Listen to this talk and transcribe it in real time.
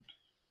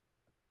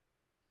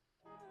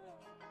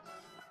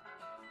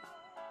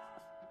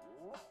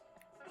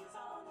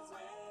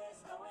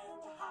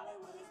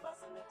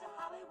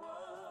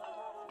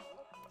Hollywood.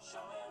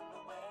 Showing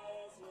the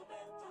ways you've been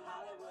to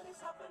Hollywood.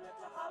 He's hopping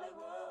into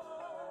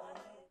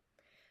Hollywood.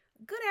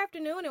 Good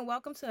afternoon and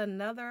welcome to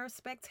another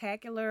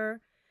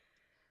spectacular,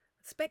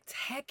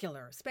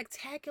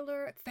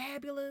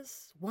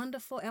 fabulous,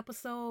 wonderful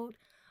episode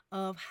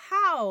of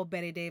How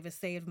Betty Davis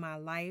Saved My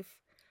Life.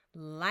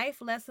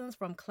 Life lessons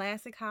from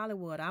classic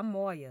Hollywood. I'm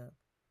Moya.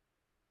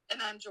 And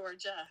I'm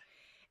Georgia.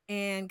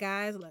 And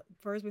guys,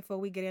 first before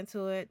we get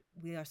into it,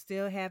 we are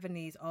still having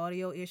these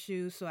audio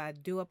issues, so I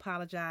do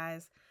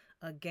apologize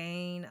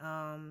again.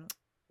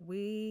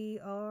 We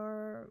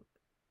are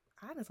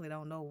honestly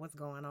don't know what's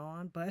going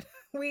on, but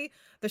we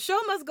the show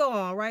must go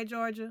on, right,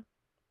 Georgia?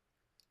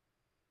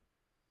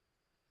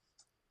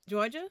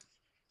 Georgia?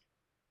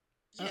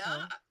 Yeah,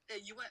 Uh-oh.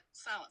 you went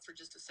silent for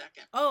just a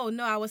second. Oh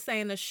no, I was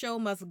saying the show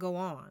must go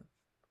on.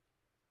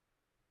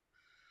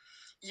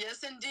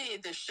 Yes,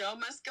 indeed, the show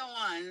must go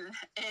on,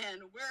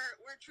 and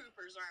we're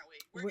troopers, aren't we?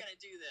 We're We're gonna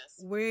do this.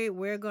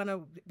 we're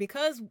gonna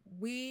because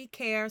we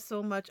care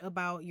so much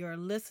about your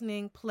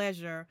listening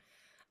pleasure,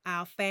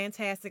 our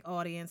fantastic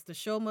audience. The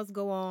show must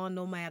go on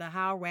no matter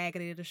how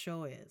raggedy the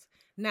show is.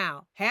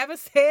 Now, having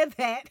said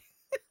that,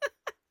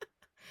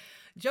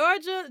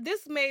 Georgia,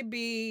 this may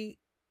be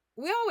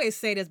we always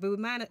say this, but we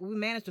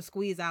managed to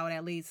squeeze out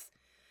at least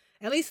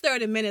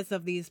 30 minutes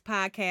of these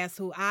podcasts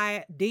who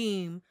I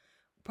deem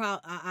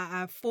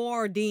I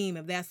foredeem,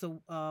 if that's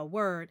a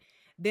word,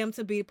 them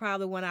to be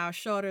probably one of our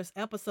shortest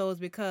episodes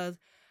because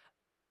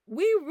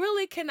we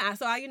really cannot.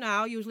 So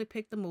I'll usually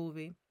pick the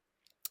movie,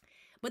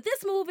 but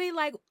this movie,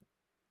 like,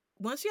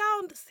 once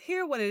y'all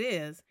hear what it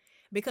is,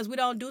 because we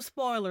don't do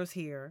spoilers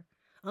here,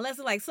 unless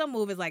it's like some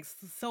movies like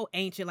so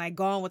ancient, like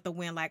Gone with the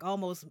Wind, like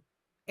almost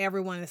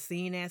everyone has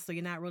seen that, so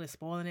you're not really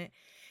spoiling it.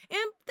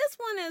 And this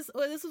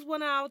is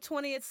one of our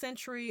 20th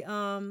century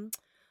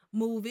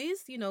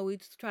movies. We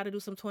try to do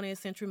some 20th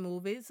century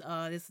movies.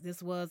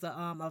 This was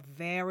a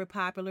very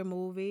popular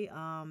movie.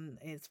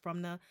 It's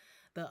from the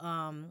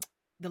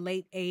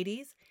late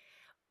 80s,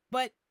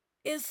 but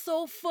it's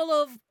so full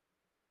of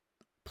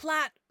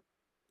plot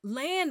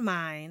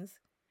landmines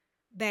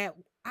that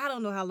I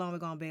don't know how long we're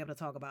gonna be able to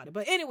talk about it.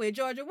 But anyway,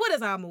 Georgia, what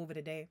is our movie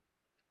today?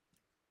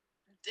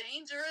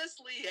 Dangerous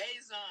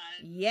liaison.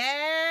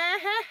 Yeah.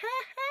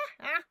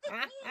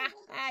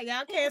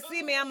 Y'all can't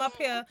see me. I'm up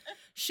here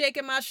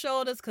shaking my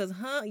shoulders because,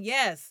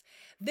 yes.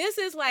 This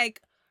is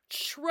like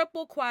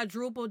triple,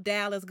 quadruple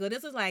Dallas good.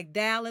 This is like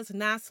Dallas,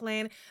 Knots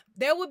Landing.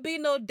 There would be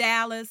no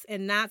Dallas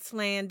and Knots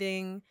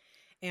Landing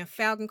and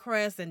Falcon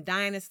Crest and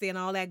Dynasty and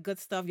all that good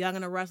stuff, Young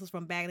and the Restless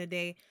from back in the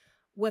day,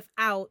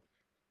 without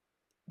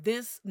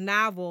this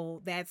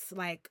novel that's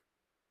like,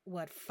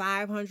 what,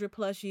 500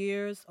 plus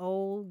years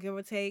old, give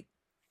or take.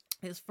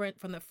 It's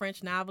from the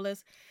French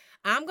novelist.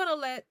 I'm gonna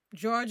let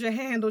Georgia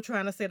handle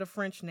trying to say the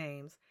French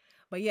names.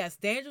 But yes,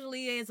 Dangerous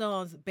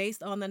Liaisons,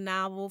 based on the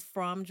novel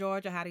from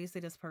Georgia. How do you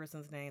say this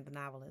person's name, the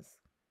novelist?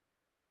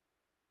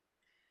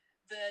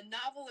 The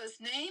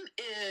novelist's name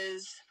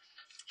is,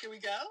 here we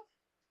go,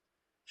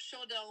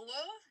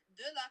 Chaudelot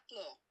de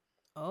Laclos.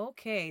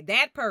 Okay,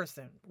 that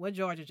person. What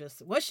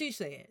she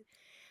said.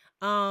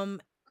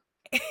 Um,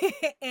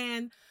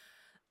 and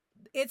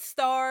it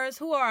stars.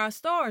 Who are our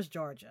stars,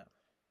 Georgia?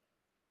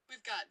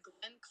 We've got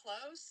Glenn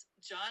Close,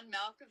 John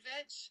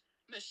Malkovich,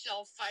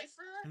 Michelle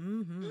Pfeiffer,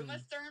 Mm-hmm. Uma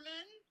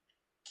Thurman,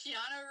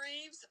 Keanu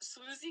Reeves,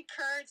 Swoosie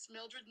Kurtz,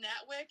 Mildred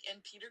Natwick,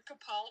 and Peter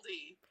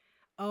Capaldi.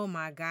 Oh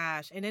my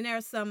gosh! And then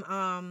there's some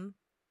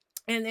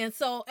and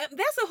so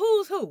that's a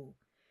who's who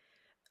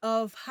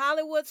of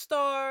Hollywood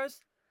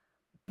stars,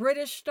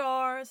 British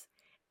stars,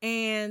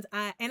 and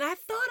I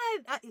thought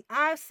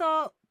I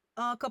saw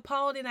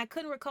Capaldi and I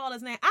couldn't recall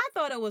his name. I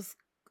thought it was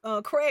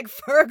Craig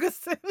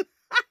Ferguson.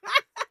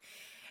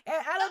 And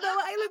I don't know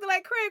why he looked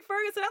like Craig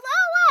Ferguson. I was like,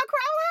 oh wow,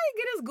 Craig, how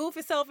he get his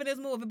goofy self in this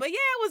movie? But yeah,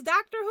 it was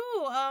Doctor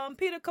Who.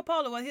 Peter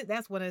Capaldi. Well,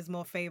 that's one of his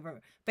more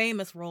favorite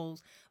famous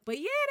roles. But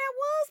yeah, that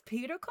was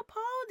Peter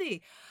Capaldi.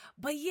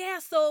 But yeah,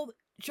 so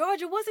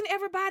Georgia, wasn't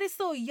everybody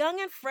so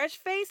young and fresh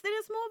faced in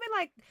this movie?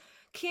 Like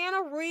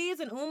Keanu Reeves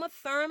and Uma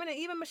Thurman and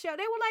even Michelle,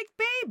 they were like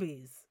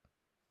babies.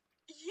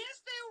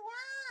 Yes, they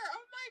were.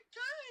 Oh my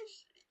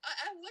gosh.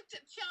 I looked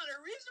at Keanu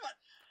Reeves and went,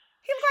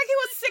 He looked like he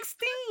was such a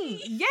 16.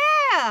 puppy.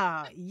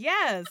 Yeah.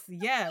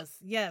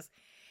 Yes.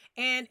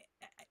 And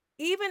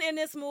even in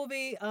this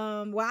movie,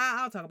 well,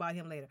 I'll talk about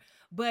him later.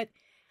 But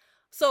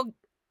so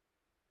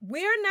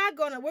we're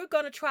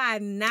gonna try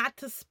not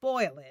to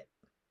spoil it.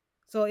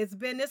 So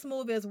this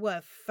movie is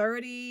what,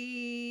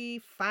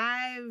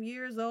 35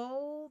 years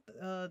old,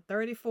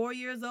 34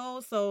 years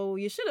old. So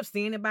you should have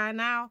seen it by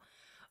now.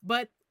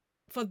 But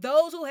for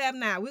those who have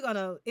not,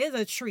 it's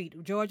a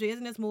treat. Georgia,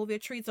 isn't this movie a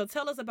treat? So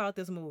tell us about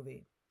this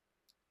movie.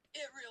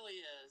 It really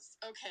is.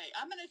 Okay,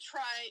 I'm going to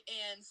try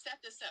and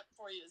set this up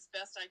for you as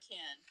best I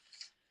can.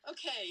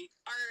 Okay,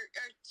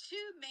 our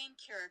two main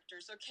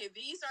characters, okay,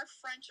 these are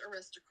French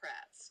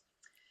aristocrats.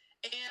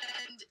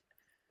 And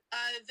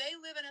they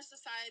live in a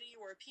society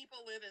where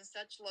people live in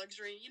such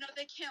luxury. You know,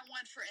 they can't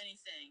want for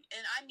anything.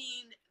 And I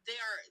mean, they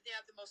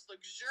have the most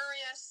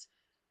luxurious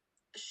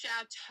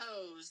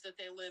chateaus that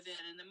they live in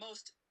and the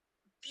most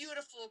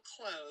beautiful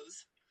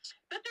clothes,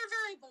 but they're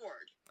very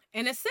bored.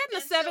 And it's set in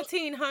the And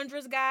so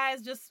 1700s,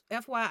 guys. Just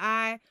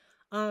FYI,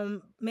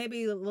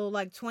 maybe a little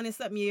like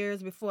 20-something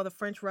years before the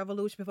French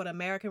Revolution, before the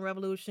American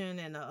Revolution,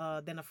 and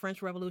then the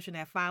French Revolution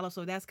that followed.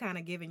 So that's kind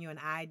of giving you an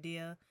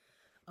idea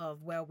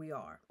of where we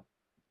are.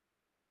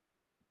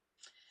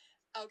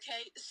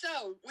 Okay,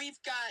 so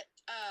we've got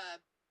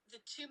the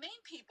two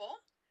main people.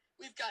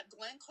 We've got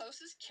Glenn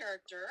Close's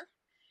character,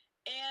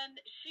 and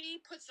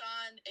she puts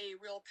on a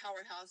real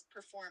powerhouse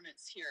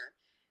performance here.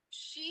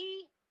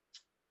 She,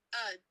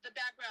 the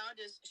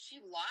background is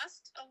she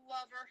lost a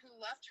lover who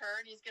left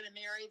her, and he's going to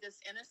marry this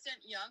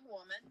innocent young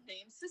woman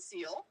named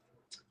Cecile,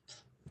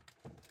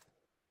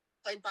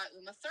 played by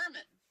Uma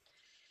Thurman.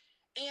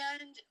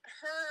 And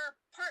her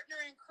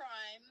partner in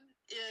crime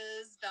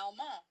is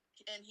Valmont,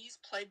 and he's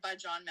played by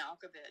John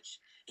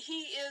Malkovich.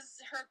 He is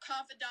her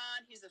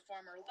confidant. He's a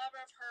former lover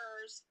of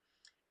hers.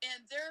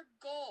 And their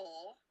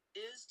goal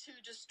is to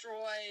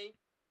destroy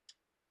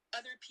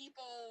other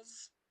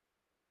people's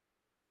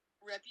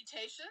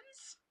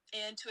reputations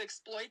and to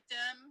exploit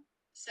them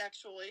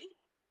sexually.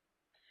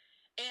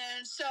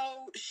 And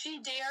so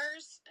she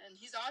dares, and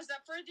he's always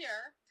up for a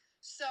dare.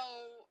 So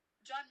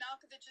John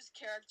Malkovich's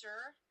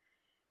character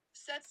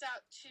sets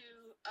out to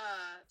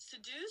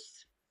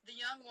seduce the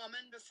young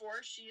woman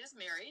before she is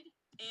married.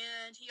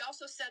 And he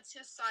also sets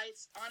his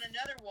sights on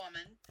another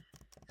woman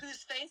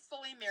who's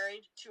faithfully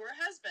married to her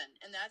husband,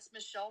 and that's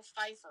Michelle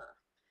Pfeiffer,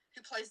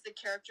 who plays the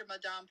character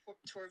Madame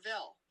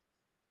Tourville.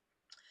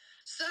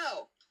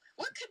 So,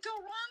 what could go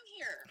wrong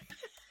here?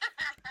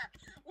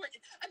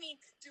 I mean,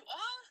 do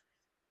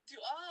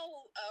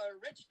all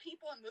rich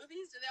people in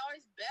movies, do they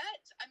always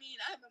bet? I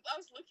mean, I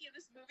was looking at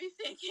this movie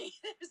thinking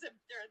there's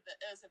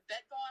a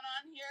bet going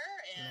on here,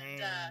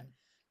 and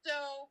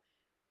so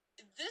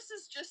this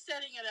is just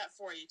setting it up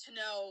for you to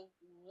know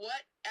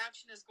what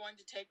action is going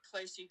to take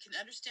place so you can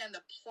understand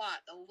the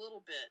plot a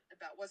little bit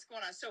about what's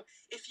going on. So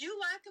if you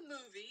like a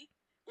movie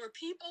where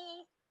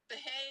people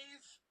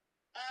behave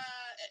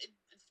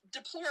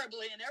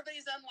deplorably and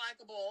everybody's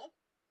unlikable,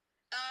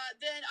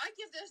 then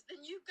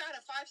you've got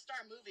a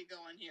 5-star movie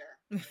going here.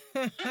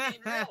 I mean,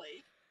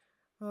 really.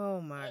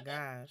 Oh my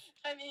gosh.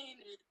 I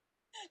mean,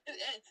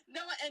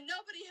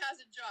 nobody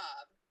has a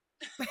job.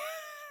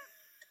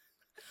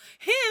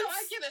 Hence, so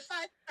I give it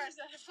 5 stars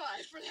out of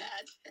 5 for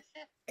that.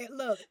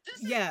 Look,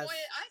 yes.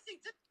 I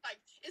think this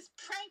it's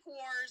prank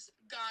wars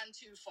gone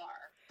too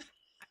far.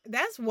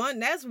 That's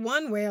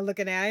one way of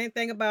looking at it. I didn't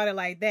think about it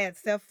like that,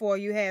 except for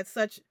you had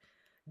such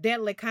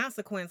deadly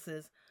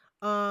consequences.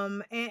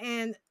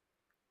 And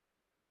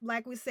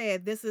like we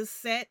said, this is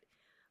set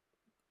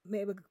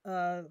maybe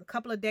a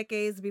couple of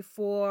decades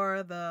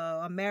before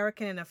the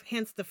American and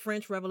hence the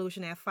French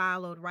Revolution that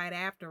followed right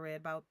after it,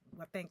 about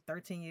I think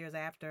 13 years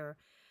after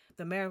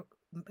the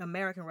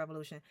American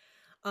Revolution.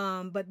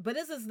 But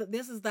this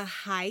is the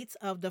height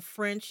of the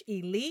French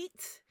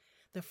elite,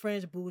 the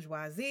French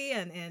bourgeoisie,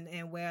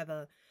 and where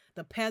the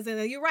peasant.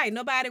 And you're right,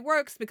 nobody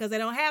works because they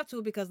don't have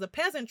to, because the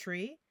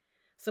peasantry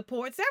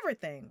supports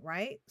everything,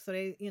 right? So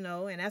they,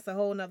 and that's a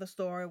whole nother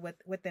story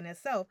within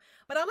itself.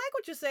 But I like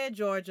what you said,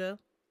 Georgia.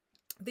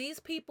 These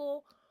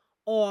people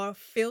are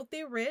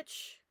filthy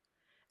rich.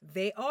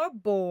 They are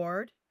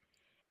bored,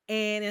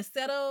 and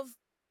instead of,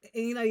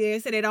 they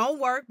say they don't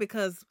work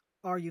because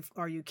are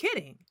you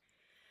kidding?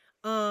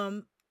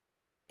 And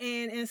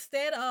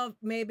instead of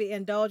maybe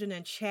indulging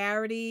in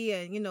charity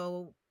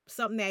and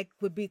something that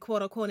would be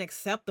quote unquote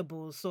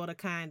acceptable, sort of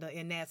kind of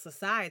in that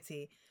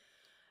society,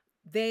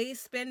 they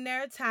spend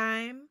their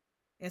time,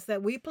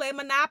 instead we play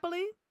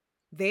Monopoly,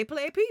 they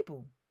play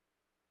people.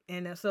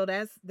 And so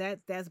that's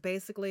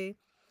basically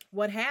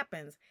what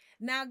happens.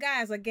 Now,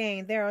 guys,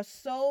 again, there are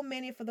so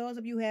many, for those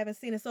of you who haven't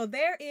seen it. So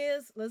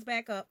let's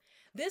back up.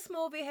 This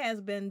movie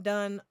has been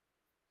done,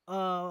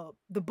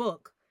 the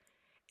book.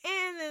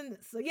 And then,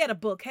 the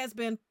book has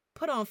been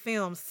put on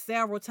film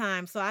several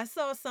times. So I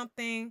saw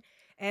something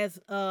as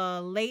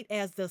late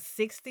as the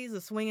 60s,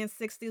 the swinging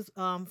 60s,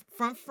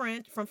 from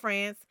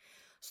France,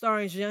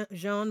 starring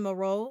Jean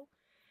Moreau.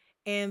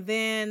 And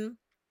then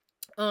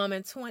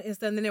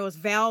then there was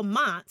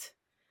Valmont,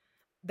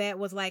 that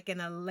was like in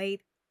the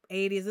late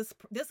 80s. This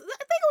I think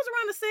it was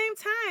around the same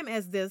time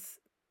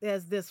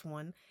as this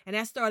one, and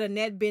that starred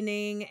Annette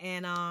Bening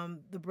and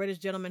the British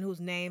gentleman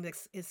whose name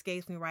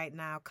escapes me right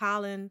now,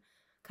 Colin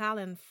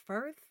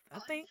Firth, I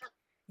think.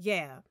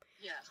 Yeah.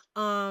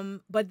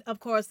 But of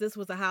course this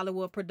was a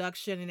Hollywood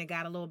production, and it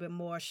got a little bit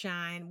more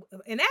shine,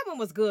 and that one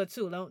was good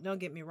too. Don't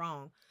get me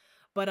wrong,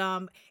 but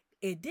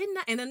it did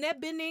not. And Annette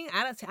Bening,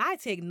 I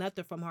take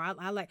nothing from her.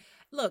 I like,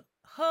 look,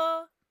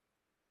 her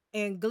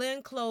and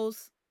Glenn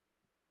Close,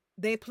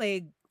 they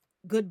played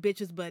good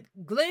bitches, but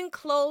Glenn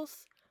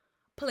Close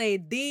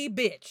played the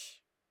bitch.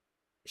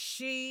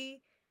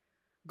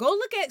 Go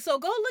look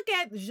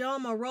at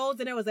Jean Moreau's,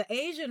 and there was an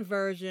Asian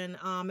version.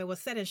 It was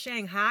set in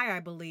Shanghai, I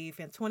believe,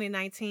 in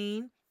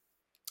 2019.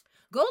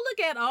 Go look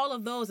at all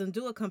of those and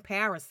do a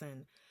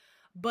comparison.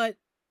 But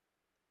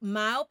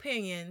my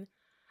opinion,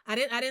 I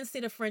didn't see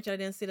the French. I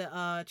didn't see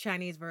the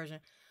Chinese version,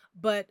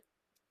 but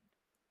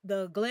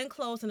the Glenn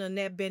Close and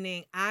Annette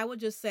Bening, I would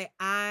just say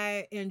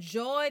I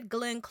enjoyed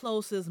Glenn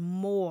Close's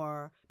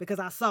more because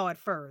I saw it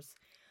first,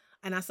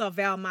 and I saw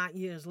Valmont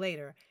years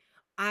later.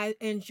 I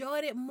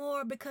enjoyed it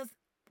more because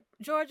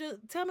Georgia.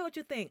 Tell me what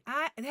you think.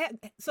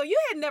 So you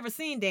had never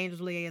seen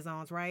Dangerous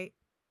Liaisons, right?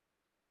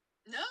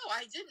 No,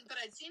 I didn't, but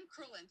I'd seen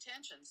Cruel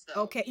Intentions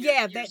though Okay, years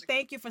yeah. years ago.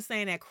 Thank you for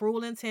saying that.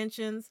 Cruel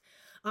Intentions,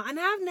 and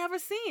I've never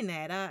seen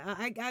that.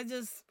 I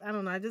just I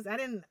don't know. I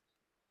didn't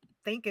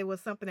think it was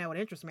something that would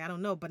interest me. I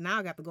don't know, but now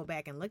I got to go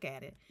back and look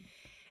at it.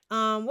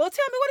 Well, tell me,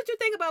 what did you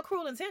think about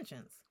Cruel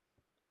Intentions?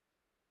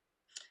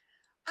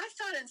 I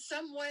thought in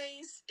some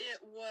ways it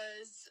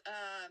was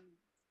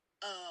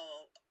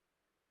oh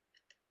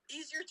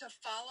easier to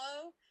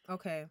follow,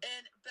 Okay.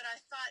 but I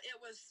thought it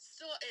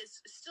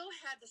still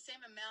had the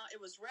same amount.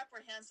 It was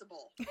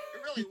reprehensible. It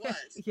really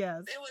was.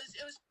 Yes. It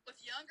was with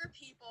younger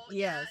people,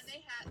 yeah, Yes.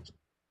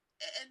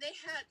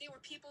 they were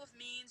people of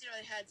means.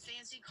 They had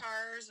fancy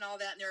cars and all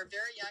that, and they were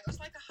very young. It was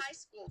like a high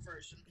school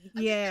version. I'm just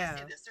gonna say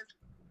Yeah. this: they're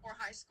more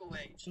high school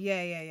age,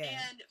 Yeah. Yeah.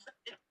 Yeah. and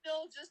it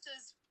still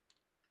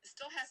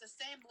has the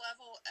same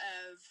level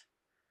of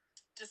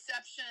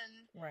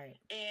deception Right.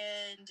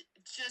 and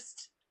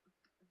just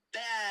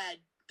bad,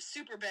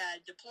 super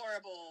bad,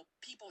 deplorable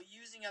people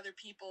using other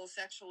people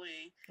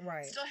sexually.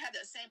 Right. Still had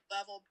that same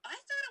level. I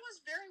thought it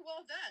was very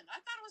well done. I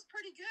thought it was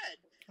pretty good.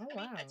 Oh,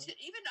 I mean, wow.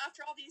 even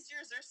after all these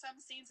years, there's some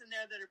scenes in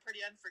there that are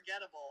pretty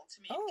unforgettable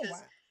to me Oh, because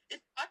wow.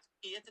 it shocked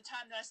me at the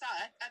time that I saw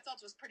it. I thought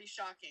it was pretty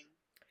shocking.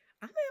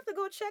 I may have to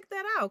go check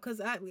that out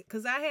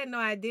because I had no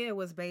idea it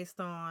was based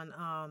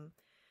on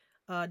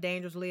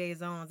Dangerous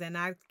Liaisons, and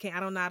I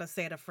don't know how to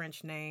say the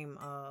French name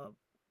of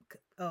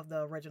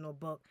the original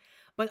book.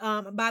 But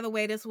by the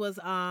way, this was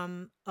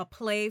a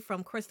play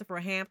from Christopher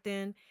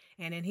Hampton,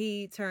 and then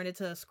he turned it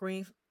to a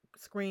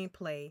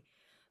screenplay.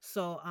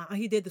 So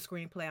he did the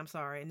screenplay. I'm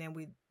sorry, and then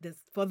we this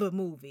for the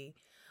movie.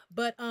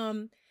 But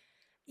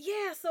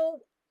yeah.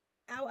 So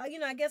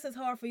I guess it's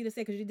hard for you to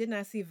say because you did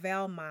not see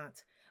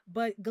Valmont.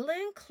 But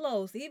Glenn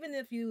Close, even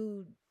if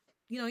you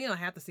don't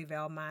have to see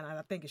Valmont. I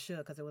think you should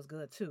because it was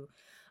good too.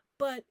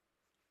 But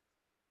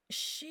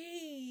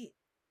she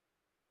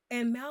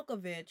and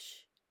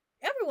Malkovich,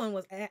 everyone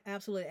was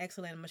absolutely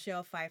excellent.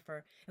 Michelle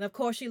Pfeiffer, and of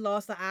course, she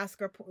lost the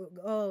Oscar.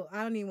 Oh,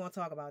 I don't even want to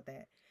talk about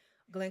that.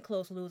 Glenn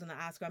Close losing the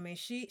Oscar. I mean,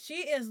 she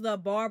is the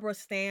Barbara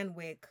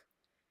Stanwyck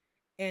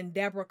and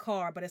Deborah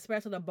Carr, but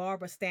especially the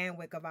Barbara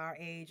Stanwyck of our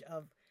age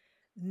of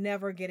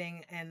never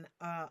getting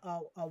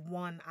a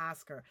one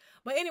Oscar.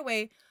 But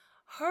anyway,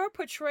 her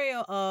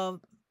portrayal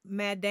of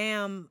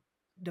Madame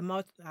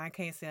de I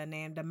can't say her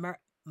name, the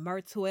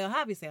Myrtle,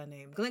 how do you say her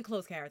name? Glenn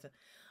Close character.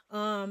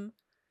 Um,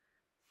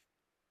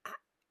 I,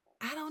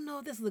 I don't know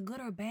if this is a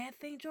good or a bad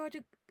thing,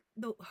 Georgia.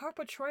 Her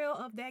portrayal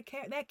of that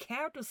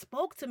character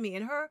spoke to me,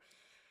 and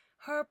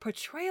her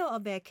portrayal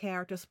of that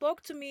character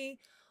spoke to me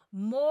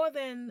more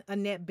than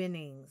Annette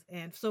Bening's.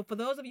 And so, for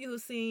those of you who've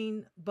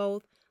seen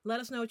both, let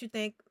us know what you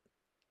think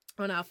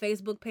on our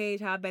Facebook page,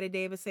 How Betty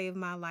Davis Saved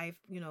My Life.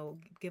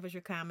 Give us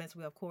your comments.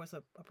 We, of course,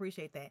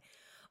 appreciate that.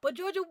 But,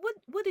 Georgia,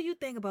 what do you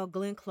think about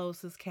Glenn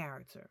Close's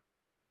character?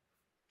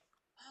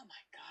 Oh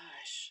my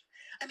gosh.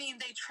 I mean,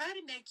 they try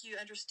to make you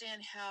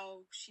understand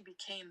how she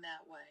became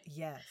that way.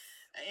 Yes.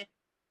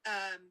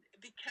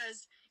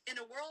 Because in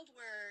a world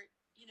where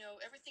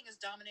everything is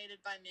dominated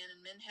by men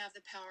and men have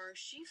the power,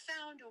 she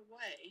found a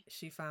way.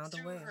 She found a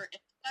way through her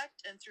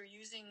intellect and through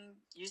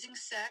using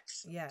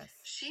sex. Yes.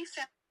 She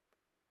found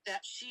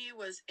that she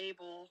was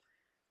able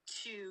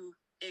to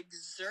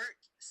exert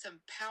some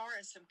power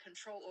and some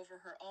control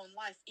over her own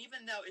life,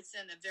 even though it's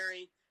in a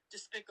very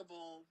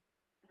despicable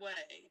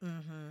way.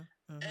 Mm-hmm.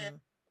 Mm-hmm.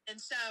 And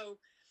so,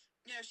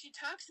 she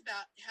talks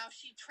about how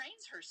she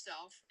trains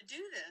herself to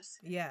do this.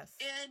 Yes.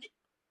 And,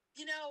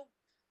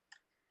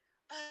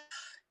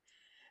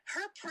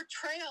 her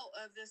portrayal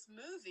of this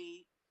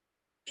movie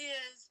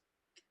is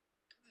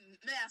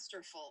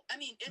masterful. I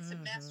mean, it's a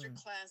master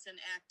class in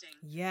acting.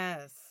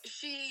 Yes.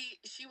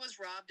 She was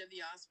robbed of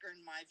the Oscar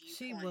in my viewpoint.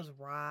 She was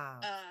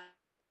robbed.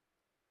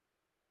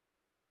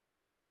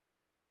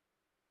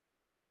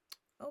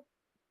 Oh,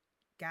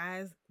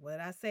 guys, what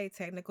did I say?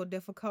 Technical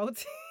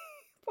difficulty.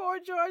 Poor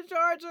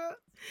Georgia.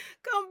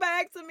 Come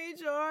back to me,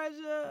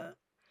 Georgia.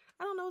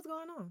 I don't know what's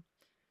going on.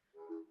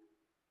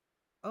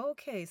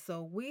 Okay,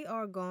 so we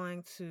are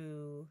going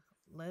to,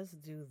 let's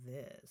do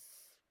this.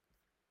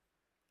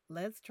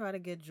 Let's try to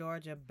get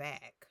Georgia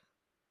back.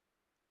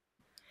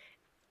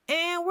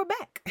 And we're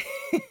back.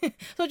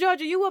 So,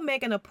 Georgia, you were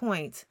making a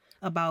point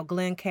about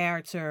Glenn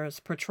character's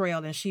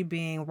portrayal and she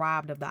being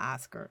robbed of the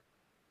Oscar.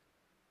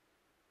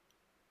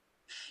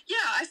 Yeah,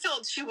 I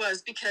felt she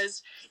was,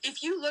 because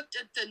if you looked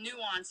at the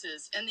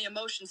nuances and the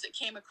emotions that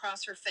came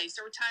across her face,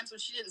 there were times when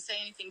she didn't say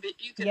anything, but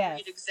you could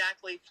read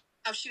exactly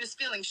how she was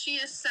feeling. She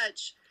is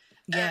such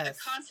a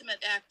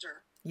consummate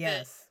actor.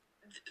 Yes.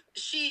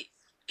 She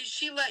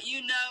she let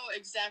you know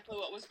exactly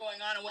what was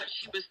going on and what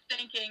she was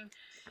thinking.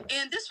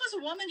 And this was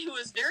a woman who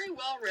was very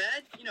well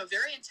read, you know,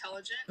 very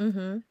intelligent. Mm-hmm.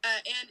 And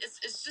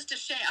it's just a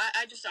shame.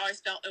 I just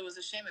always felt it was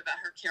a shame about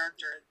her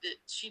character that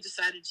she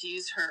decided to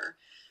use her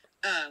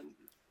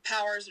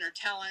powers and her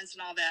talents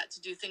and all that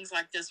to do things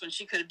like this when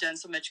she could have done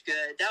so much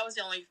good. That was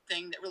the only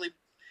thing that really,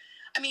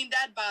 I mean,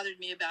 that bothered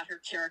me about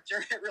her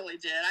character. It really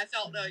did. I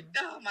felt like,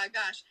 oh my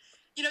gosh,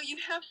 you know, you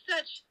have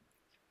such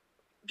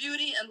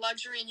beauty and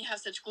luxury and you have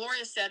such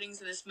glorious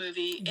settings in this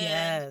movie.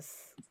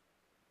 Yes.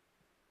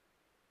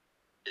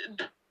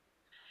 And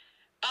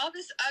all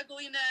this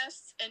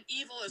ugliness and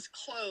evil is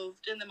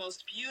clothed in the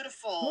most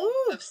beautiful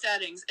of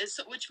settings,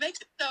 which makes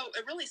it so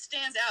it really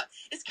stands out.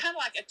 It's kind of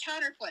like a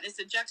counterpoint. It's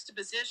a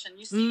juxtaposition.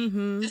 You see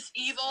this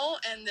evil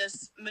and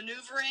this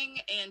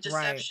maneuvering and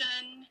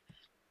deception,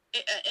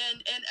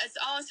 and it's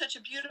all in such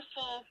a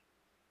beautiful.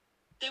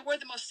 They wear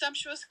the most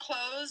sumptuous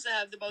clothes, they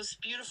have the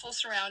most beautiful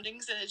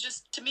surroundings, and it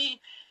just, to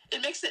me,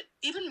 it makes it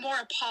even more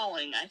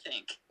appalling, I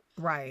think.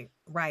 Right.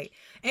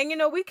 And you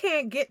know, we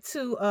can't get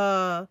too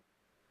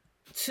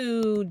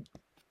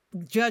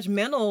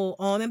judgmental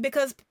on them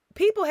because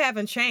people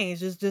haven't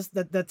changed. It's just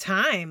that the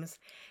times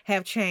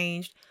have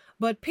changed,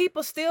 but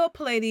people still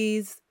play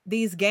these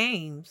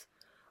games.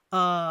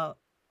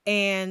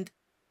 And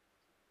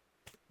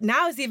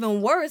now it's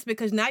even worse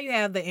because now you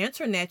have the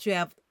internet, you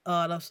have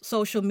the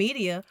social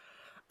media.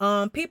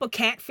 People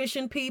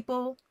catfishing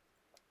people.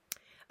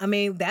 I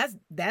mean,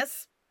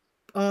 that's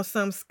on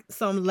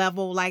some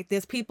level like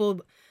this.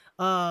 People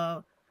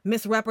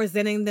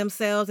misrepresenting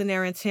themselves and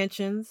their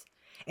intentions.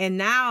 And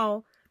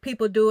now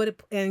people do it,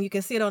 and you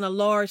can see it on a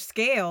large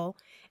scale.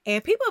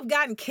 And people have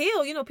gotten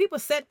killed. You know, people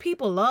set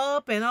people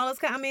up and all this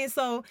kind. I mean,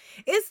 so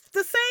it's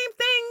the same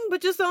thing, but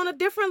just on a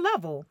different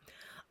level.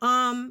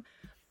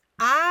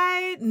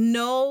 I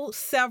know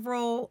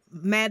several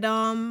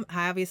Madame,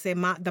 however you say,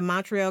 the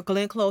Montreal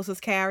Glenn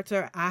Close's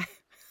character. I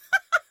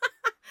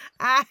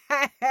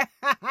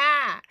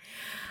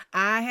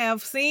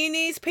have seen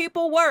these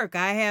people work.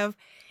 I have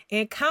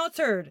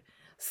encountered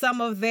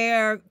some of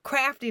their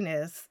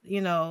craftiness,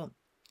 you know,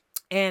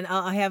 and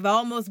I have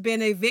almost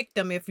been a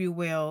victim, if you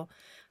will,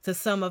 to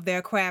some of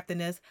their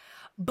craftiness.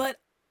 But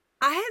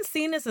I hadn't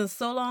seen this in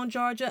so long,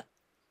 Georgia.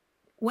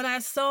 When I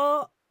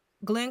saw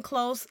Glenn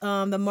Close,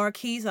 the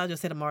Marquise, I'll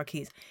just say the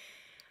Marquise.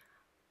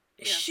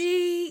 Yeah.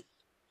 She,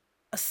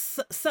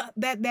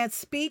 that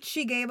speech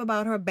she gave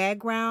about her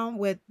background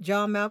with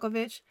John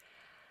Malkovich,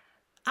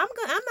 I'm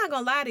not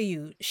gonna lie to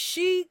you.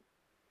 She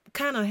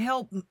kind of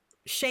helped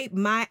shape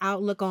my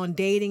outlook on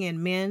dating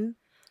and men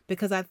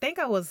because I think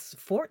I was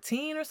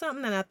 14 or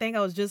something, and I think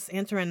I was just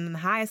entering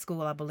high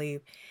school, I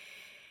believe.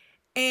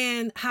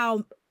 And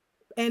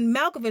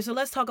Malkovich. So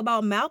let's talk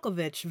about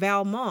Malkovich,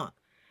 Valmont.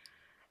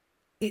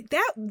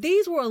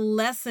 These were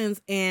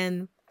lessons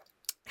in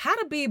how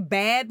to be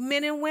bad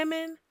men and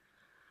women,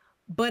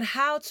 but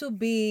how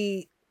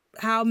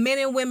men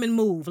and women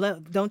move.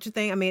 Don't you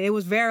think? I mean, it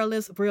was very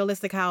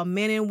realistic how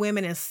men and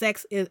women and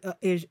sex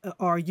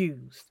are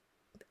used.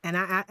 And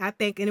I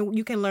think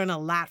you can learn a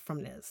lot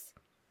from this.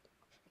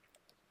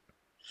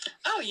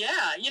 Oh,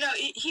 yeah. You know,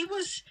 he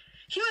was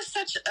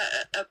such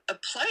a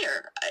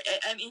player.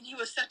 I mean, he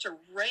was such a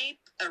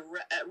rake, a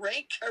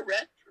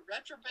reprobate.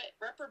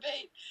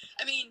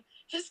 I mean,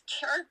 his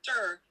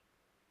character,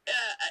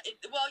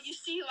 you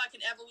see like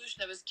an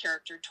evolution of his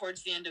character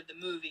towards the end of the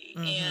movie.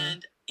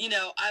 And, you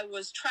know, I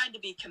was trying to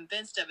be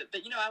convinced of it,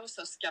 but, you know, I was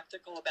so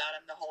skeptical about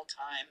him the whole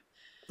time.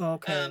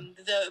 Okay.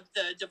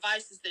 The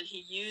devices that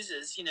he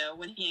uses, you know,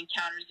 when he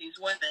encounters these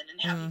women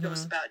and how he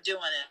goes about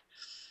doing it.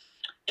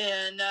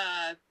 And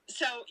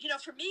so, you know,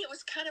 for me, it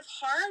was kind of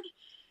hard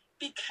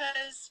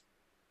because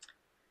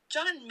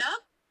John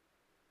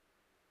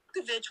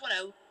Malkovich, when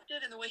I looked at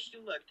it and the way he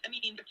looked, I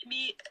mean, to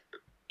me,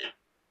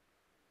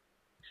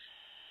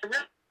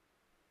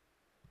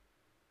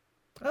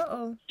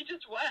 he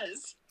just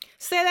was.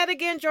 Say that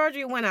again, Georgia.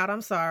 You went out.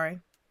 I'm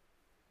sorry.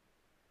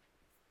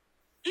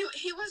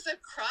 He was a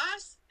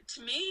cross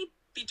to me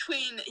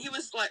between, he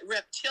was like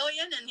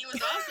reptilian and he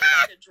was also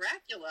like a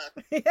Dracula.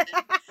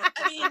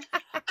 I mean,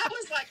 I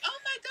was like, oh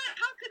my God,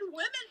 how could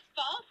women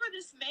fall for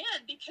this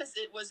man? Because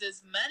it was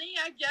his money,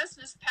 I guess,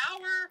 and his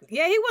power.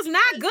 Yeah, he was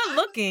not good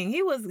looking.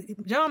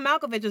 John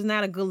Malkovich is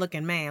not a good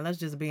looking man. Let's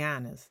just be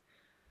honest.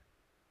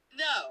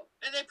 No.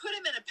 And they put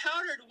him in a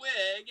powdered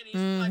wig and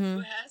he's like, who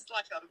has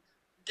like a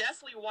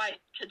deathly white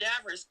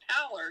cadaverous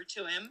pallor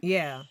to him.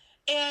 Yeah.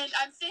 And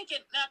I'm thinking,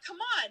 now, come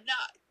on,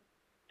 not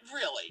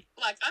really.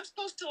 Like, I'm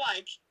supposed to,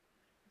 like,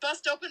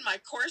 bust open my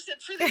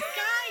corset for this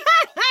guy?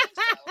 I don't think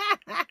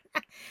so.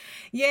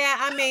 Yeah,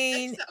 I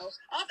mean... So.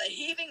 All the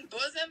heaving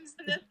bosoms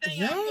in this thing.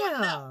 Yeah.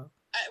 No,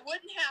 it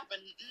wouldn't happen.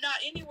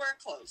 Not anywhere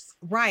close.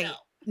 Right.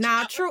 No.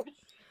 Now,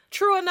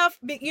 true enough,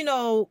 you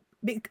know,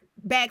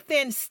 back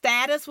then,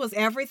 status was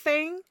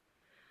everything.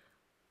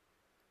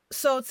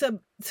 So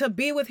to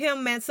be with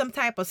him meant some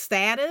type of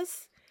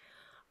status.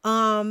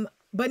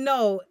 But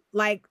no,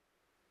 like,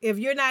 if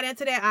you're not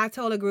into that, I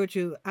totally agree with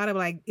you. I'd be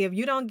like, if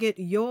you don't get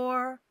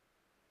your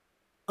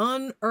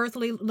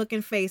unearthly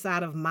looking face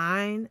out of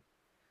mine,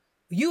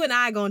 you and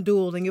I gonna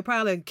duel, and you'll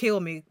probably kill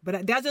me.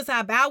 But that's just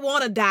how I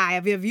want to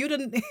die. If you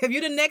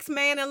the next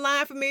man in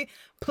line for me,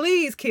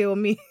 please kill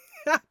me.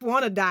 I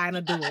want to die in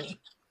a duel.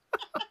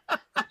 I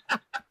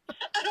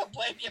don't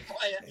blame you,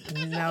 Moya. I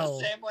felt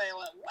the same way. I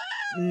went,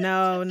 what?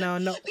 No.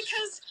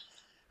 Because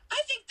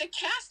I think the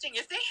casting,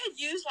 if they had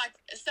used like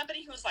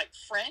somebody who was like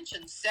French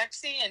and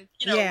sexy and,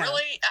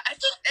 really, I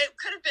think it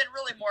could have been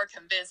really more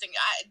convincing.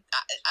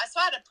 So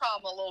I had a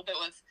problem a little bit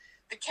with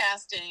the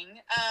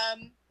casting.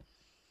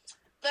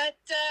 But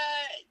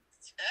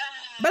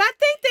I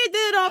think they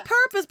did it on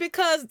purpose,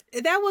 because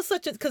that was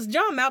because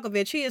John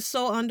Malkovich, he is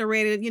so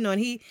underrated,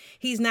 and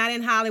he's not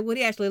in Hollywood.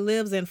 He actually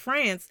lives in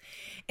France.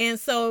 And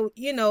so,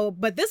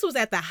 but this was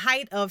at the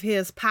height of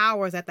his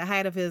powers, at the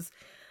height of his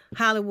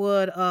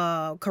Hollywood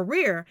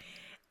career.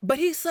 But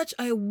he's such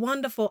a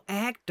wonderful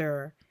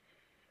actor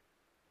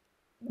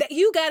that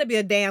you got to be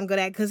a damn good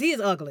actor, because he is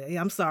ugly.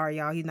 I'm sorry,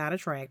 y'all. He's not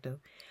attractive.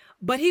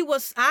 But he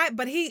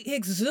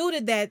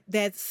exuded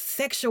that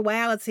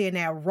sexuality and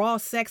that raw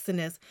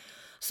sexiness.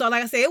 So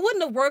like I said, it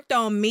wouldn't have worked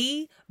on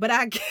me, but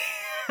I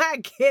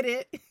get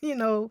it,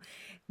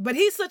 But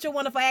he's such a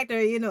wonderful actor,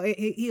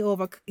 he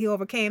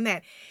overcame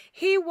that.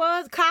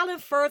 Colin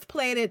Firth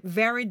played it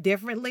very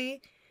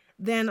differently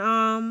than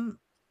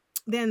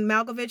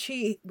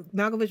Malkovich.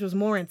 Malkovich was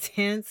more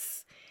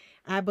intense,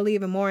 I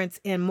believe,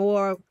 and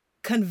more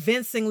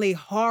convincingly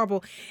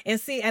horrible. And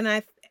see, and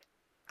I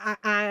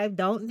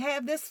don't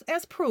have this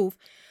as proof,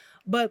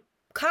 but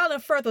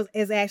Colin Firth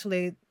is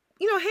actually,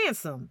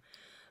 handsome.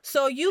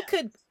 So he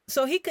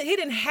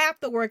didn't have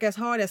to work as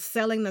hard as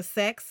selling the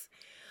sex,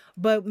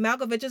 but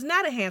Malkovich is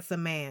not a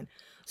handsome man.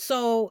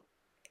 So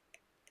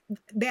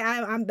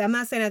I'm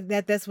not saying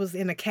that this was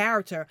in a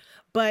character,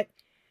 but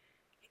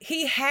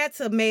he had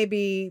to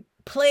maybe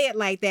play it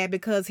like that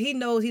because he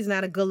knows he's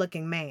not a good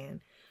looking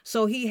man.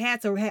 So he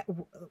had to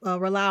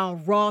rely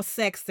on raw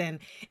sex and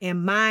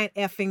mind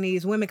effing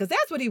these women, because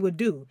that's what he would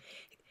do.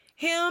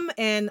 Him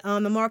and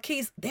the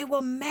Marquise, they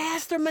were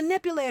master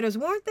manipulators,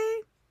 weren't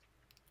they?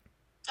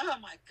 Oh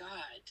my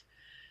God.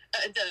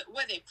 The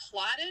way they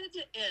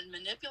plotted and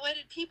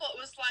manipulated people, it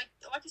was like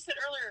I said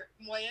earlier,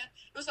 Moya,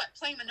 it was like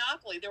playing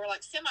Monopoly. They were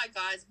like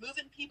semi-guys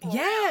moving people around.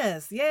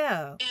 Yes,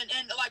 yeah. And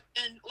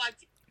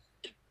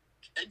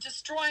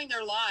destroying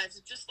their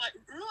lives, just like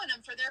ruin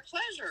them for their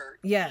pleasure.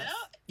 Yes.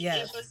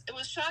 Yes. It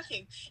was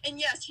shocking. And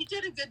yes, he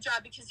did a good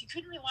job because he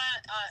couldn't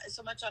rely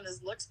so much on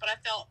his looks, but I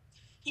felt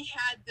he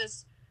had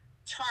this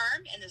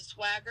charm and a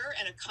swagger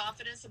and a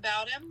confidence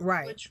about him,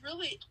 right? Which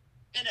really,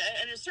 and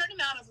a certain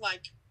amount of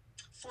like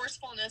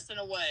forcefulness in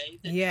a way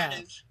that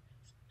kind of,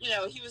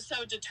 he was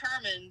so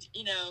determined,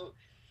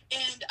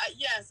 and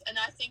yes, and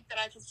I think that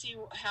I can see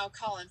how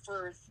Colin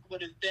Firth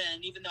would have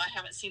been, even though I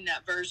haven't seen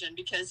that version,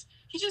 because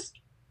he's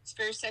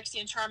very sexy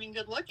and charming,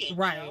 good looking,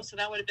 right? So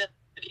that would have been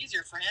a bit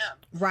easier for him,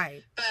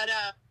 right? But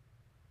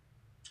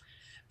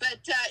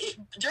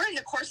during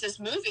the course of this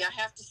movie, I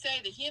have to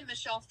say that he and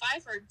Michelle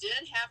Pfeiffer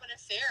did have an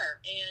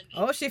affair,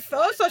 and she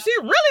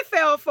really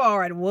fell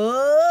for it.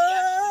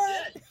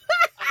 What?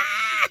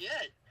 Yeah, she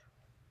did.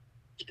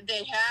 She did.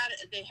 They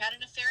had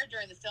an affair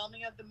during the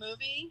filming of the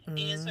movie,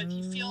 and so if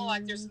you feel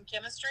like there's some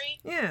chemistry,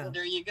 well,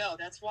 there you go.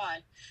 That's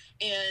why.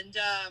 And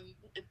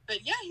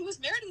but yeah, he was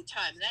married at the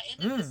time, and that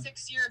ended the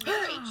 6-year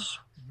marriage.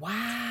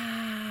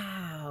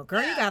 Wow,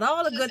 girl, you got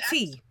all the good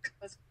tea.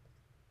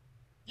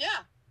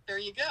 Yeah, there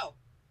you go.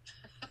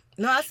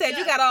 No, I said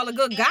you got all the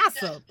good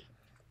gossip.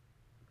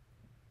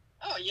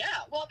 Oh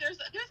yeah, well, there's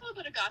a little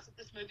bit of gossip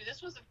this movie.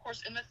 This was, of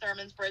course, Uma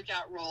Thurman's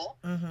breakout role.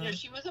 Mm-hmm.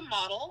 She was a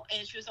model,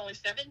 and she was only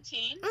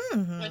 17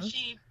 when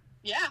she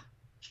did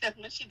this.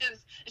 And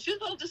she was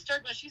a little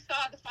disturbed when she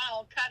saw the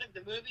final cut of the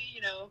movie.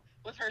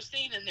 With her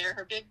scene in there,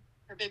 her big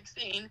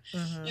scene.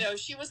 Mm-hmm.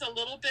 She was a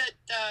little bit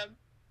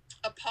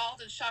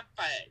appalled and shocked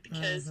by it,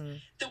 because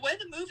the way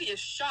the movie is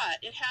shot,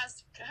 it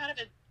has kind of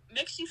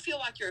makes you feel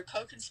like you're a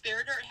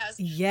co-conspirator. It has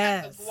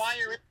kind of a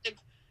voyeuristic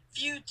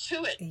view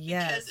to it,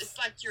 because it's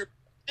like you're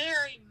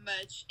very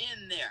much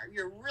in there.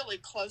 You're really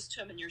close to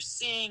them, and you're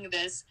seeing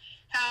this,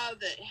 how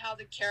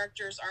the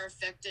characters are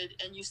affected,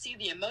 and you see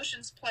the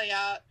emotions play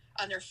out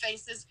on their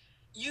faces.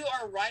 You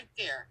are right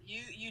there.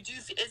 You do.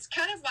 It's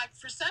kind of like,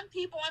 for some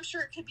people, I'm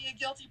sure it could be a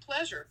guilty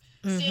pleasure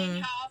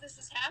seeing how all this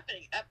is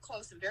happening up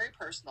close and very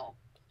personal.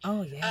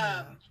 Oh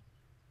yeah.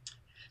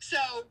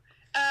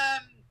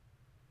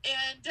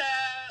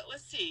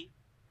 Let's see.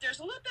 There's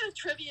a little bit of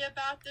trivia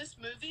about this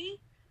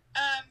movie.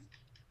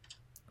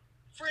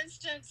 For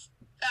instance,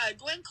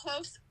 Glenn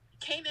Close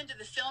came into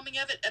the filming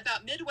of it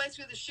about midway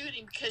through the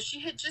shooting, because she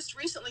had just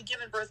recently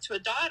given birth to a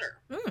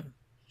daughter.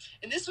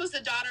 And this was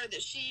the daughter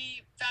that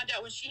she found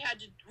out when she had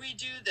to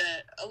redo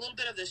a little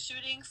bit of the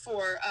shooting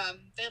for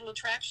Fatal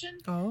Attraction.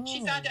 Oh.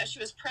 She found out she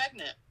was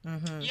pregnant.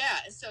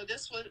 Yeah, and so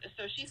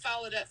she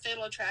followed up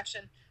Fatal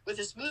Attraction with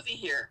this movie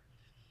here.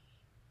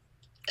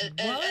 And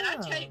I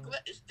tell you,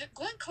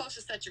 Glenn Close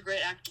is such a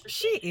great actress.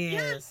 She is.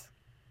 Yes.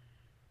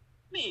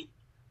 Me.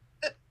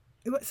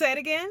 Say it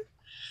again.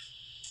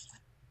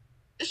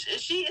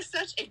 She is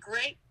such a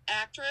great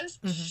actress.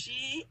 Mhm.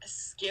 She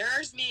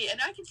scares me, and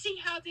I can see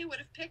how they would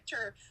have picked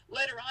her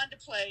later on to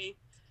play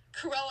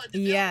Cruella de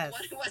Vil, Yes. the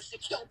one who wants to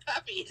kill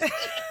puppies.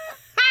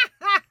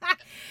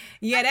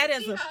 Yeah, I that can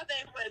is see a how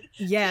they would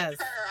yes.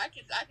 pick her. I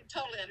can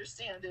totally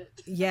understand it.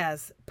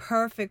 Yes,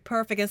 perfect,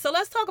 perfect. And so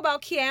let's talk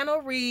about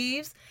Keanu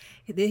Reeves.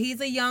 He's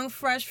a young,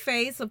 fresh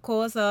face, of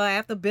course,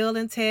 after Bill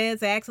and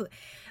Ted's accident.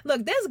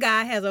 Look, this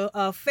guy has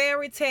a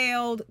fairy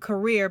tale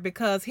career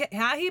because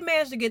how he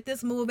managed to get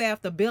this movie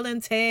after Bill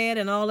and Ted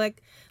and all that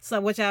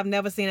stuff, which I've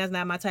never seen. That's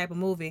not my type of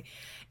movie.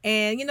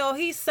 And, you know,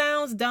 he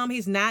sounds dumb.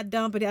 He's not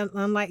dumb, but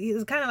unlike,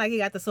 it's kind of like he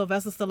got the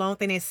Sylvester Stallone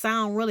thing. They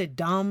sound really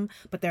dumb,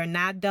 but they're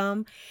not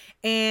dumb.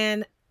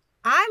 And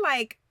I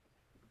like,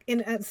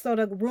 and so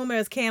the rumor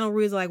is Keanu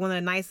Reeves is like one of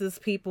the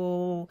nicest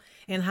people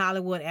in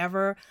Hollywood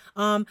ever.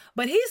 But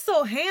he's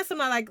so handsome.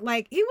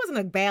 Like he wasn't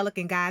a bad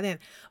looking guy then,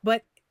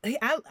 but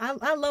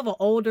I love an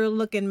older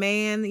looking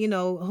man, you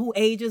know, who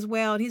ages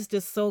well. And he's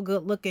just so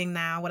good looking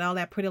now with all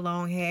that pretty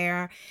long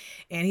hair,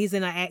 and he's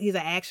an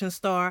action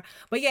star.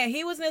 But yeah,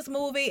 he was in this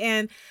movie,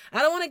 and I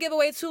don't want to give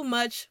away too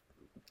much.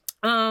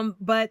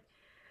 But.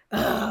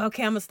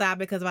 Okay, I'm gonna stop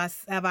because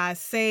if I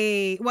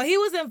say, well, he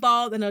was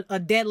involved in a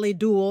deadly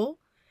duel.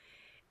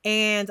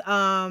 And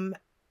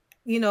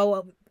you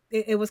know,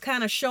 it was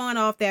kind of showing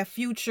off that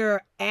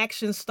future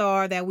action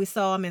star that we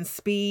saw him in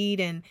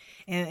Speed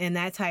and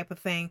that type of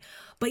thing.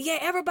 But yeah,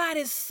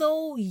 everybody's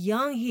so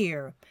young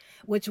here,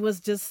 which was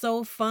just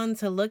so fun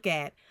to look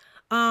at.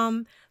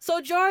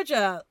 So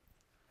Georgia,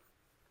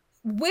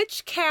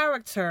 which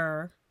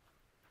character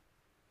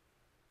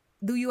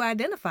do you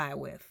identify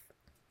with?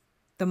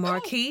 The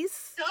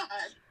Marquise? Oh,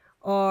 God.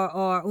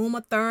 Or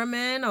Uma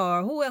Thurman,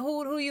 or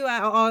who you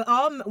are, or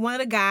one of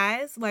the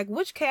guys. Like,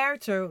 which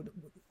character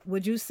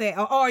would you say,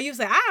 or you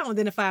say, I don't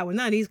identify with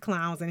none of these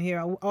clowns in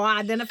here, or I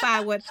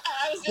identify with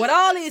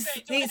all these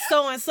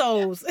so and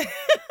so's.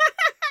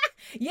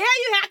 Yeah,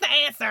 you have to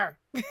answer.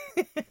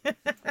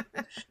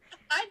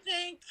 I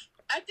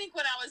think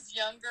when I was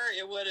younger,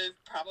 it would have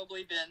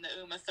probably been the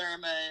Uma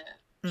Thurman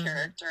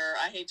character.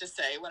 I hate to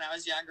say, when I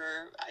was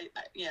younger, I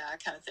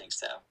kind of think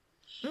so.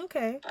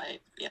 Okay. But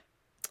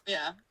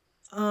yeah.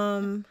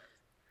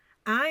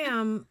 I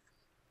am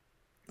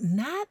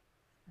not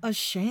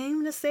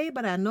ashamed to say,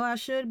 but I know I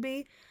should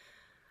be.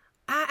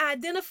 I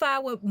identify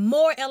with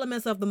more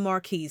elements of the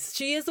Marquise.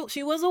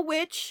 She was a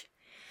witch,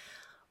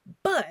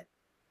 but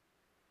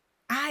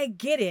I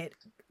get it.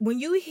 When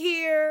you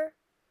hear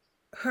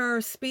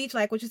her speech,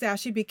 like what you said, how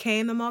she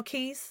became the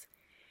Marquise,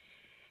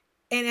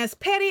 and as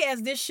petty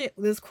as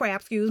this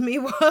crap,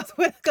 was,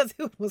 because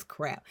it was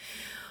crap.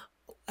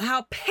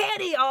 How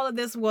petty all of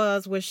this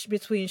was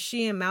between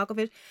she and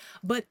Malkovich.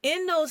 But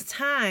in those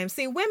times,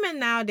 see, women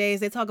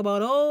nowadays, they talk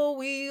about, oh,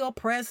 we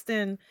oppressed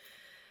and,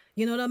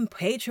 you know, the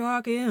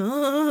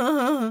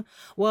patriarchy.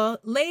 Well,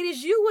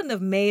 ladies, you wouldn't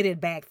have made it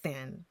back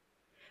then.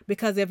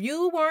 Because if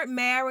you weren't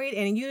married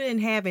and you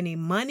didn't have any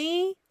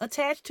money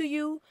attached to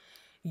you,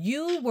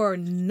 you were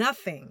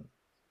nothing.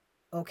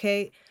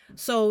 Okay?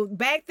 So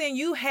back then,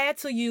 you had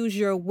to use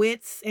your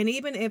wits. And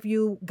even if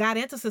you got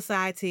into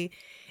society,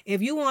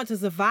 if you wanted to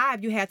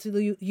survive, you had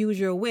to use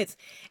your wits.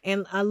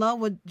 And I love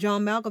what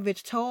John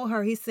Malkovich told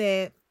her. He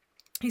said,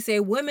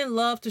 women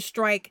love to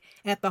strike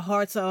at the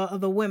hearts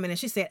of the women. And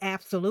she said,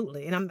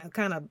 absolutely. And I'm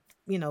kind of,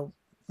 you know,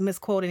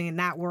 misquoting and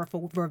not word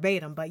for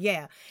verbatim, but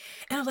yeah.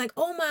 And I was like,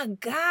 oh my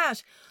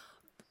gosh,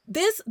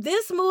 this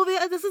movie,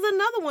 this is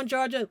another one,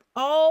 Georgia.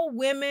 All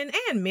women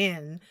and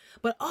men,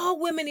 but all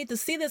women need to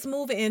see this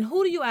movie. And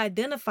who do you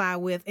identify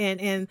with?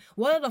 And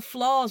what are the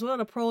flaws? What are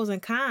the pros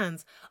and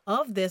cons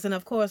of this? And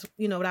of course,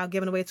 you know, without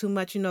giving away too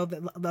much, you know,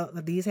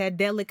 these had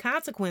deadly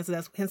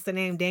consequences. Hence the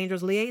name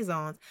Dangerous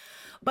Liaisons.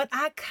 But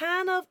I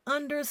kind of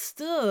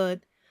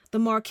understood the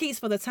Marquise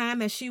for the time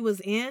that she was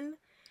in.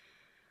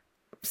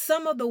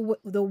 Some of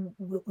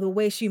the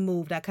way she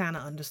moved, I kind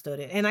of understood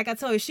it. And like I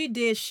told you, she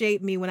did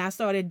shape me when I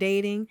started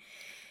dating.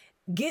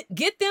 Get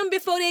them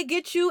before they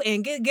get you,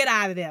 and get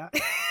out of there.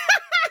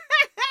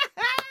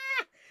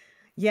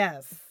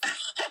 Yes.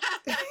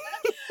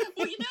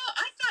 Well, you know,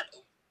 I thought,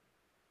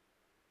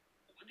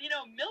 you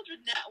know, Mildred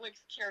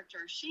Natwick's character,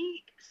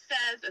 she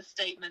says a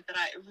statement that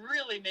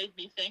really made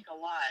me think a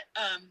lot.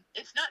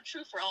 It's not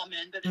true for all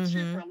men, but it's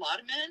true for a lot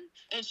of men.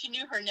 And she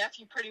knew her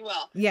nephew pretty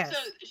well. Yes. So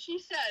she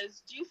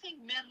says, do you think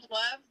men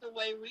love the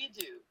way we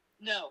do?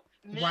 No.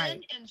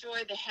 Men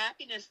enjoy the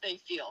happiness they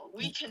feel.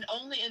 We can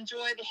only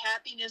enjoy the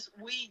happiness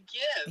we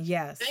give.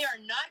 Yes. They are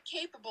not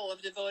capable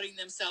of devoting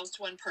themselves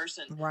to one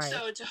person. Right.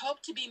 So to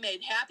hope to be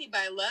made happy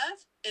by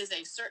love is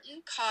a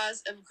certain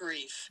cause of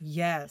grief.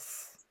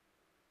 Yes.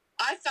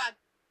 I thought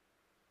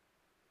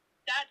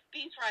that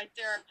piece right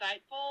there,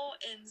 insightful,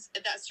 and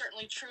that's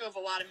certainly true of a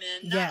lot of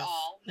men. Not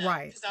all, no,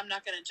 right? Because I'm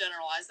not going to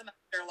generalize them.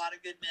 There are a lot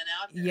of good men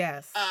out there.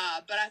 Yes.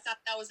 But I thought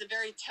that was a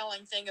very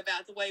telling thing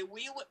about the way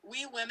we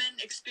women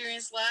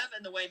experience love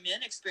and the way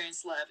men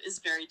experience love is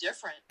very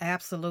different.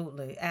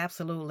 Absolutely,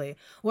 absolutely.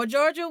 Well,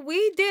 Georgia,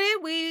 we did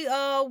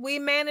it. We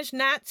managed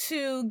not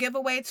to give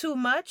away too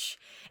much,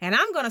 and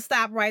I'm going to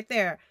stop right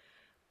there.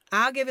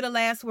 I'll give you the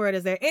last word.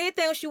 Is there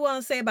anything else you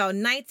want to say about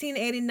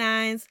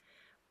 1989's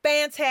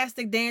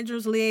fantastic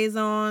Dangerous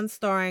Liaison,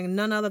 starring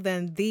none other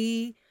than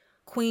the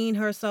queen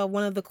herself,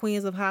 one of the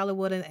queens of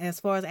Hollywood, and as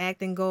far as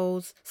acting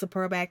goes,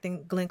 superb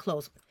acting, Glenn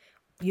Close.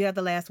 You have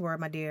the last word,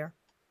 my dear.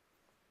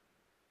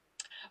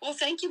 Well,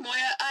 thank you, Moya.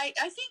 I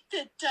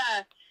think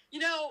that,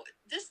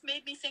 this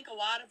made me think a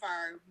lot of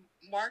our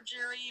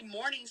Marjorie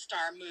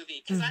Morningstar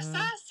movie, because I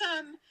saw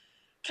some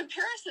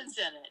comparisons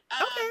in it.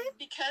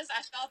 Because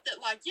I felt that,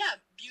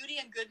 beauty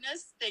and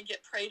goodness, they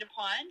get preyed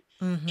upon.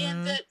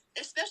 And that,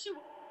 especially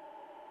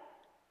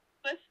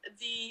with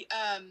the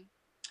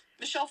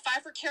Michelle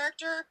Pfeiffer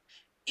character,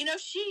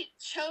 she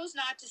chose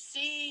not to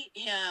see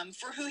him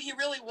for who he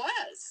really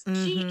was.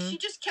 She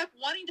just kept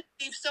wanting to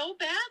leave so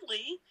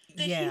badly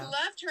that he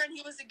loved her and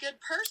he was a good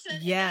person.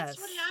 Yes. And that's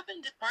what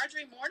happened to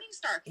Marjorie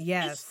Morningstar.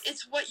 Yes.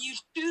 It's what you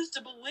choose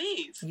to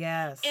believe.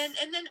 Yes. And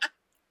then,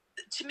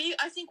 to me,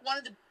 I think one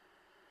of the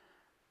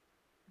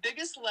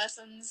biggest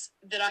lessons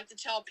that I like to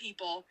tell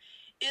people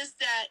is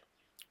that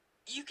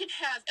you can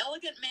have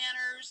elegant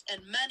manners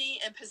and money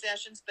and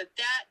possessions, but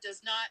that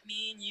does not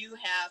mean you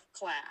have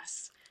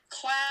class.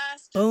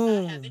 Class does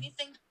not have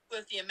anything to do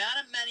with the amount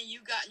of money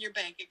you got in your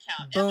bank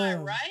account. Am I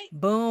right?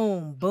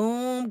 Boom.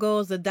 Boom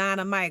goes the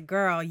dynamite,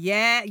 girl.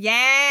 Yeah.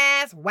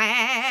 Yes.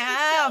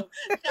 Wow.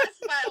 So that's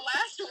my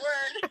last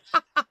word.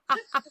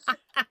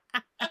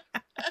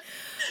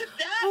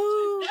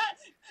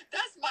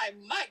 That's my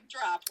mic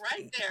drop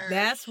right there.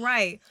 That's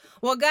right.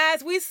 Well,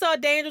 guys, we saw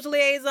Dangerous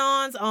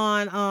Liaisons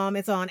on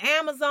it's on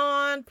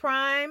Amazon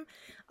Prime.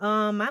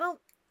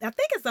 I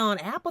think it's on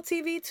Apple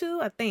TV too,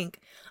 I think.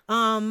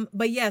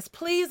 But yes,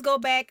 please go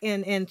back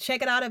and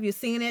check it out if you've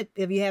seen it.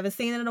 If you haven't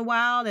seen it in a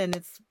while and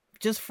it's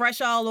just fresh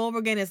all over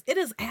again. It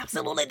is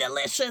absolutely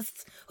delicious.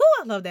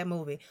 I love that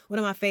movie. One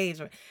of my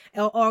favorite.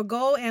 Or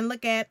go and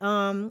look at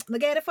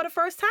it for the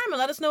first time and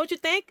let us know what you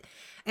think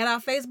at our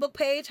Facebook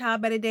page, How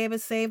Betty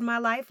Davis Saved My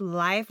Life,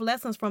 Life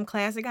Lessons from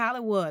Classic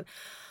Hollywood.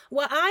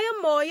 Well, I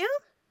am Moya.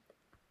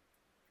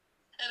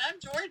 And I'm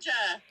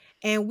Georgia.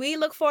 And we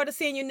look forward to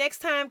seeing you next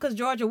time because,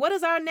 Georgia, what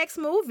is our next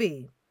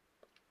movie?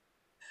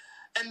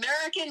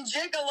 American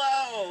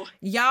Gigolo.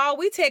 Y'all,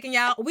 we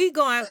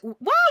going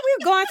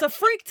to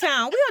Freak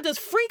Town. We are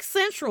just Freak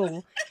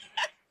Central.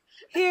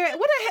 Here,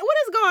 what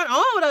is going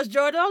on with us,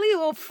 Georgia? All these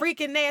little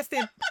freaking nasty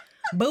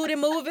booty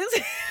movies.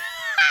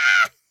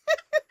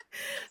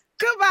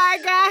 Goodbye,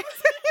 guys.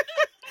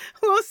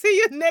 We'll see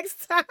you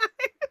next time.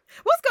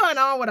 What's going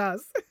on with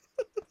us?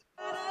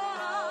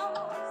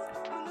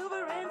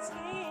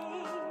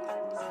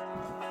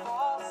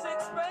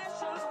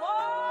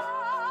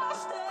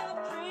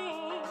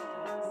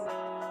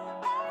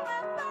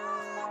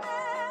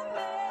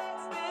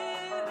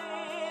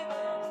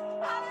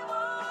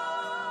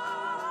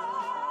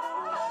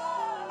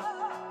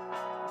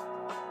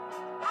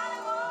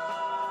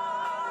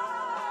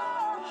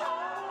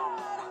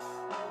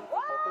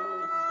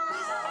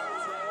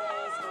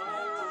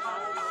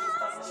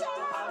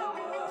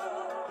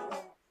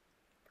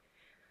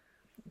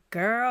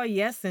 Girl,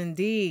 yes,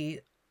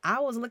 indeed. I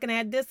was looking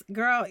at this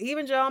girl,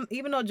 even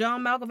though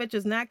John Malkovich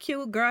is not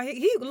cute, girl,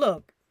 he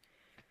look.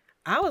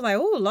 I was like,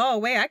 oh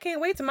Lord, wait, I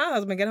can't wait till my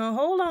husband get home.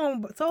 Hold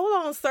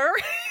on, sir.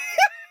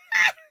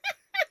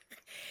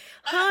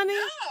 Honey,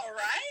 I know,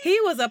 right?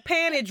 He was a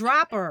panty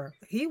dropper.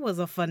 He was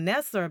a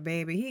finesser,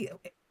 baby.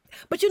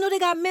 But they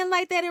got men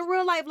like that in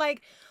real life,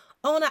 like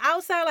on the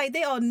outside, like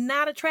they are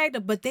not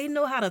attractive, but they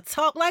know how to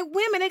talk like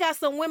women. They got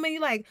some women,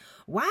 you're like,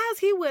 why is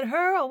he with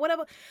her or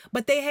whatever?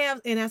 But they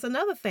have, and that's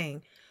another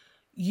thing.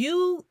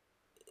 There's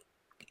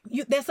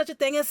such a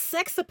thing as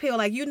sex appeal.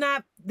 Like they're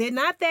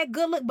not that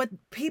good look, but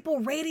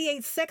people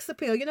radiate sex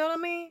appeal. You know what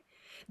I mean?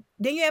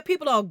 Then you have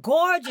people that are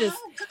gorgeous.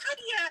 Oh, God,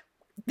 yeah.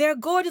 They're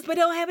gorgeous, but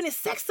they don't have any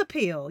sex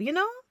appeal, you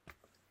know?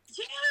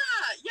 Yeah,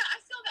 I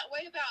feel that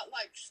way about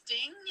like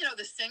Sting,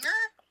 the singer.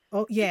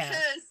 Oh yeah,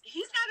 because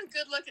he's not a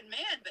good-looking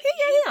man, but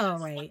he's all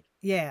right.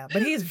 Yeah,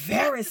 but he's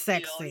very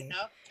sexy.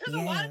 There's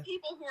a lot of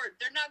people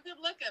they're not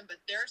good-looking, but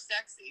they're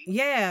sexy.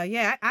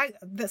 Yeah.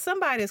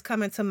 Somebody is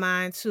coming to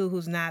mind too,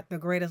 who's not the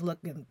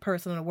greatest-looking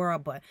person in the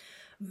world, but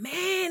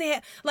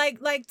man,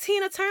 like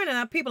Tina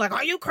Turner. People are like,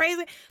 are you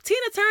crazy?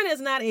 Tina Turner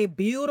is not a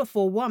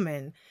beautiful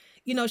woman.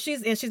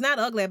 She's not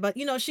ugly, but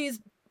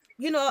she's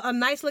a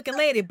nice looking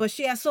lady, but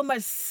she has so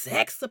much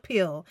sex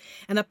appeal.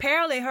 And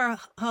apparently her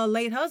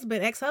late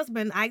husband,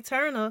 ex-husband, Ike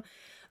Turner,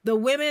 the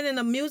women in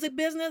the music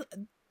business,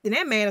 and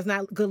that man is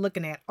not good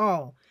looking at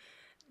all.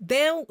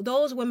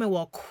 Those women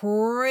were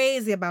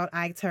crazy about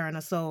Ike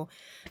Turner. So,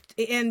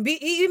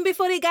 even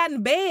before they got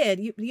in bed,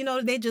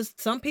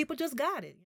 some people just got it.